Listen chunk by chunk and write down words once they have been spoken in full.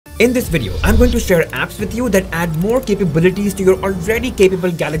In this video, I'm going to share apps with you that add more capabilities to your already capable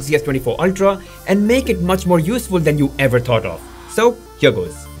Galaxy S24 Ultra and make it much more useful than you ever thought of. So here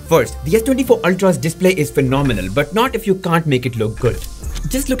goes. First, the S24 Ultra's display is phenomenal, but not if you can't make it look good.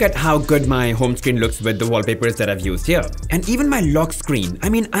 Just look at how good my home screen looks with the wallpapers that I've used here. And even my lock screen. I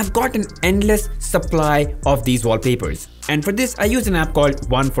mean, I've got an endless supply of these wallpapers. And for this, I use an app called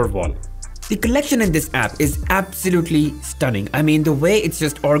One for Wall. The collection in this app is absolutely stunning. I mean, the way it's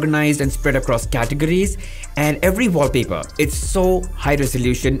just organized and spread across categories, and every wallpaper, it's so high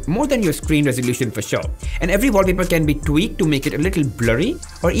resolution, more than your screen resolution for sure. And every wallpaper can be tweaked to make it a little blurry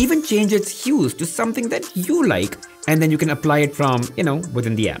or even change its hues to something that you like, and then you can apply it from,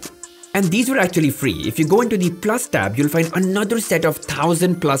 within the app. And these were actually free. If you go into the Plus tab, you'll find another set of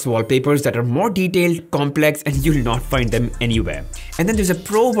 1,000+ wallpapers that are more detailed, complex, and you'll not find them anywhere. And then there's a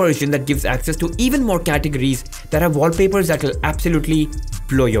Pro version that gives access to even more categories that have wallpapers that will absolutely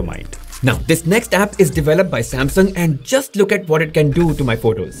blow your mind. Now, this next app is developed by Samsung, and just look at what it can do to my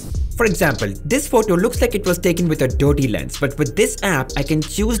photos. For example, this photo looks like it was taken with a dirty lens, but with this app, I can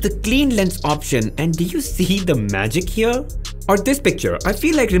choose the clean lens option, and do you see the magic here? Or this picture, I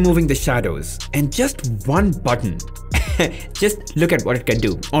feel like removing the shadows, and just one button. Just look at what it can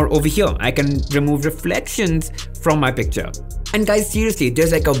do. Or over here, I can remove reflections from my picture. And guys, seriously,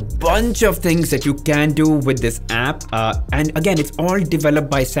 there's like a bunch of things that you can do with this app. And again, it's all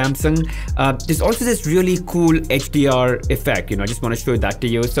developed by Samsung. There's also this really cool HDR effect. I just want to show that to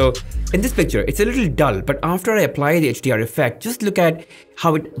you. So in this picture, it's a little dull, but after I apply the HDR effect, just look at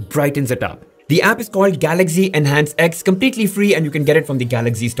how it brightens it up. The app is called Galaxy Enhance X, completely free, and you can get it from the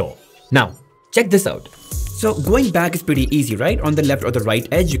Galaxy store. Now, check this out. So going back is pretty easy, right? On the left or the right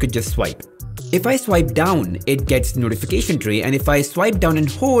edge, you could just swipe. If I swipe down, it gets the notification tree, and if I swipe down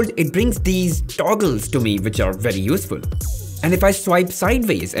and hold, it brings these toggles to me, which are very useful. And if I swipe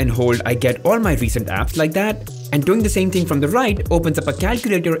sideways and hold, I get all my recent apps like that. And doing the same thing from the right opens up a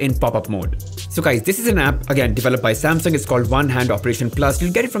calculator in pop-up mode. So guys, this is an app, again, developed by Samsung. It's called One Hand Operation Plus.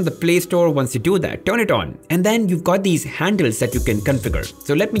 You'll get it from the Play Store. Once you do that, turn it on. And then you've got these handles that you can configure.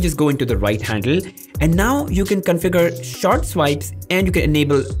 So let me just go into the right handle. And now you can configure short swipes, and you can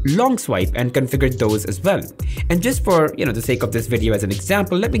enable long swipe and configure those as well. And just for the sake of this video as an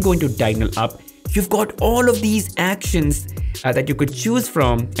example, let me go into diagonal up. You've got all of these actions that you could choose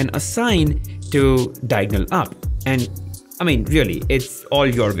from and assign to diagonal up. And I mean, really, it's all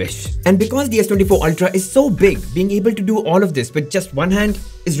your wish. And because the S24 Ultra is so big, being able to do all of this with just one hand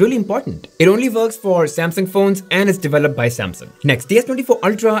is really important. It only works for Samsung phones, and it's developed by Samsung. Next, the S24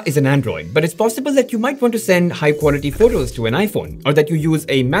 Ultra is an Android, but it's possible that you might want to send high quality photos to an iPhone, or that you use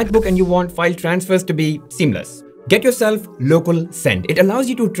a MacBook and you want file transfers to be seamless. Get yourself Local Send. It allows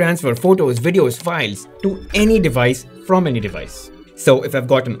you to transfer photos, videos, files to any device from any device. So if I've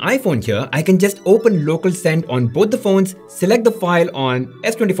got an iPhone here, I can just open Local Send on both the phones, select the file on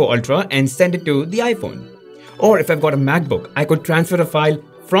S24 Ultra and send it to the iPhone. Or if I've got a MacBook, I could transfer a file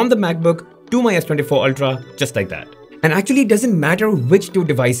from the MacBook to my S24 Ultra just like that. And actually, it doesn't matter which two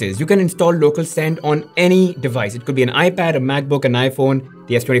devices. You can install Local Send on any device. It could be an iPad, a MacBook, an iPhone,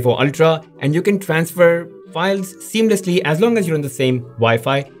 the S24 Ultra, and you can transfer files seamlessly as long as you're on the same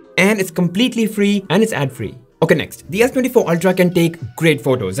Wi-Fi, and it's completely free and it's ad-free. Okay, next, the S24 Ultra can take great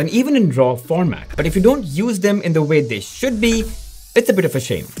photos and even in RAW format, but if you don't use them in the way they should be, it's a bit of a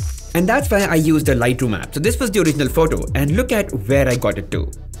shame. And that's why I used the Lightroom app. So this was the original photo, and look at where I got it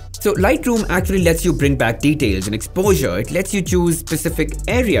to. So Lightroom actually lets you bring back details and exposure. It lets you choose specific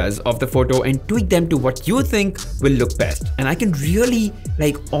areas of the photo and tweak them to what you think will look best. And I can really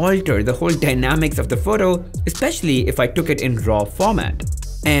alter the whole dynamics of the photo, especially if I took it in RAW format.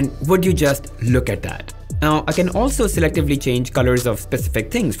 And would you just look at that? Now, I can also selectively change colors of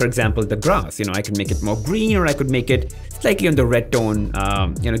specific things. For example, the grass, I can make it more green, or I could make it slightly on the red tone,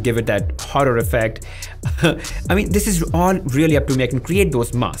 give it that horror effect. I mean, this is all really up to me. I can create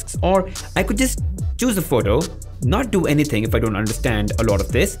those masks, or I could just choose a photo, not do anything if I don't understand a lot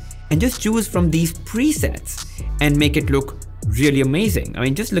of this, and just choose from these presets and make it look really amazing. I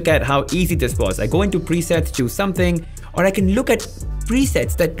mean, just look at how easy this was. I go into presets, choose something, or I can look at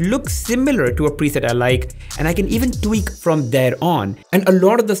presets that look similar to a preset I like, and I can even tweak from there on. And a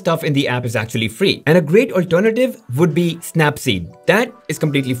lot of the stuff in the app is actually free. And a great alternative would be Snapseed. That is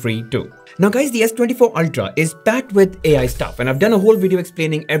completely free too. Now guys, the S24 Ultra is packed with AI stuff, and I've done a whole video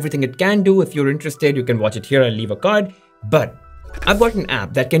explaining everything it can do. If you're interested, you can watch it here. I'll leave a card. But I've got an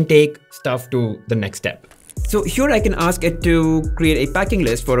app that can take stuff to the next step. So here I can ask it to create a packing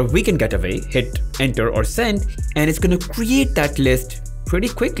list for a weekend getaway, hit enter or send, and it's going to create that list pretty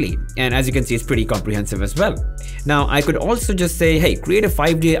quickly. And as you can see, it's pretty comprehensive as well. Now, I could also just say, hey, create a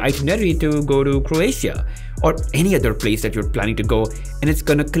 5-day itinerary to go to Croatia or any other place that you're planning to go. And it's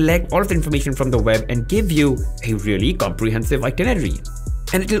gonna collect all of the information from the web and give you a really comprehensive itinerary.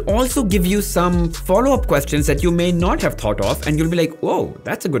 And it'll also give you some follow-up questions that you may not have thought of, and you'll be like, whoa,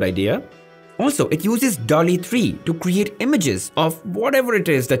 that's a good idea. Also, it uses DALL-E 3 to create images of whatever it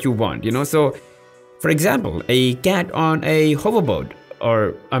is that you want, So, for example, a cat on a hoverboard,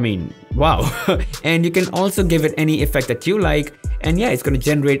 or, wow. And you can also give it any effect that you like, and yeah, it's going to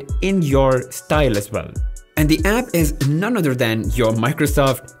generate in your style as well. And the app is none other than your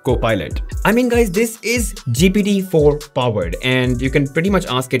Microsoft Copilot. Guys, this is GPT-4 powered, and you can pretty much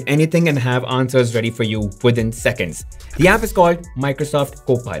ask it anything and have answers ready for you within seconds. The app is called Microsoft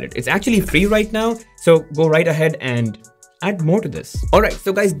Copilot. It's actually free right now, so go right ahead and add more to this. Alright,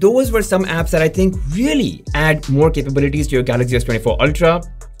 so guys, those were some apps that I think really add more capabilities to your Galaxy S24 Ultra.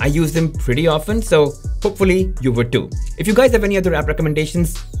 I use them pretty often, so hopefully you would too. If you guys have any other app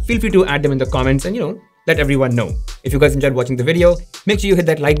recommendations, feel free to add them in the comments and let everyone know. If you guys enjoyed watching the video, make sure you hit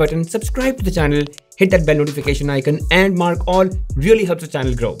that like button, subscribe to the channel, hit that bell notification icon, and mark all. Really helps the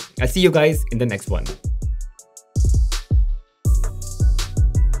channel grow. I'll see you guys in the next one.